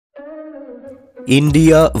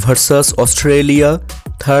India vs Australia,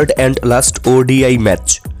 third and last ODI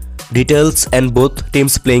match. Details and both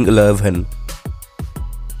teams playing 11.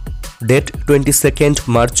 Date 22nd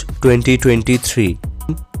March 2023.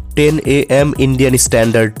 10 AM Indian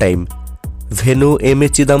Standard Time. Venue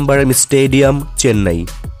Chidambaram Stadium, Chennai.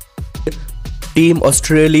 Team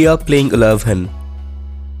Australia playing 11.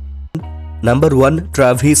 Number 1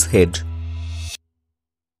 Travis Head.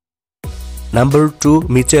 Number 2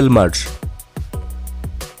 Mitchell Marsh.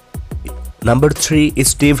 Number 3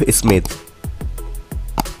 Steve Smith.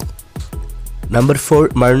 Number 4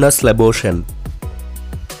 Marnus Labuschagne.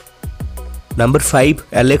 Number 5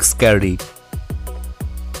 Alex Carey.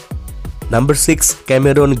 Number 6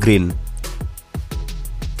 Cameron Green.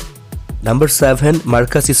 Number 7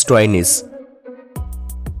 Marcus Stoinis.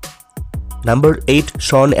 Number 8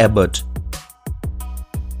 Sean Abbott.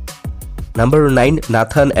 Number 9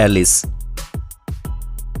 Nathan Ellis.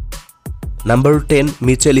 Number 10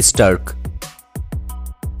 Mitchell Starc.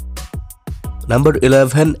 Number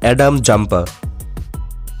 11 Adam Zampa.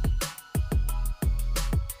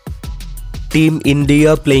 Team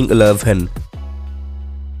India playing 11.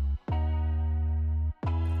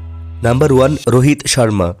 Number 1 Rohit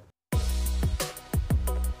Sharma.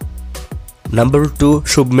 Number 2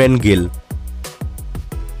 Shubman Gill.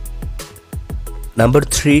 Number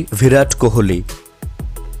 3 Virat Kohli.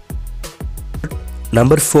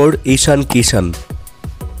 Number 4 Ishan Kishan.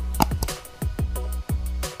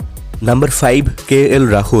 Number 5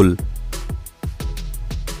 Rahul.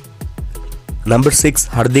 Number 6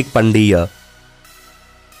 Hardik Pandya.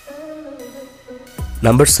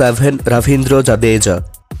 Number 7 Ravindra Jadeja.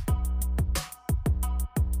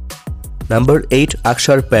 Number 8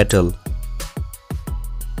 Axar Patel.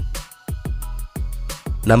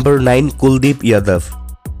 Number 9 Kuldeep Yadav.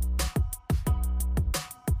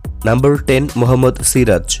 Number 10 Mohammad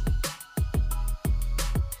Siraj.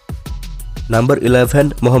 Number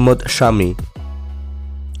 11 Mohammad Shami.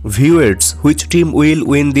 Viewers, which team will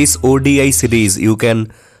win this ODI series? You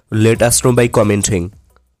can let us know by commenting.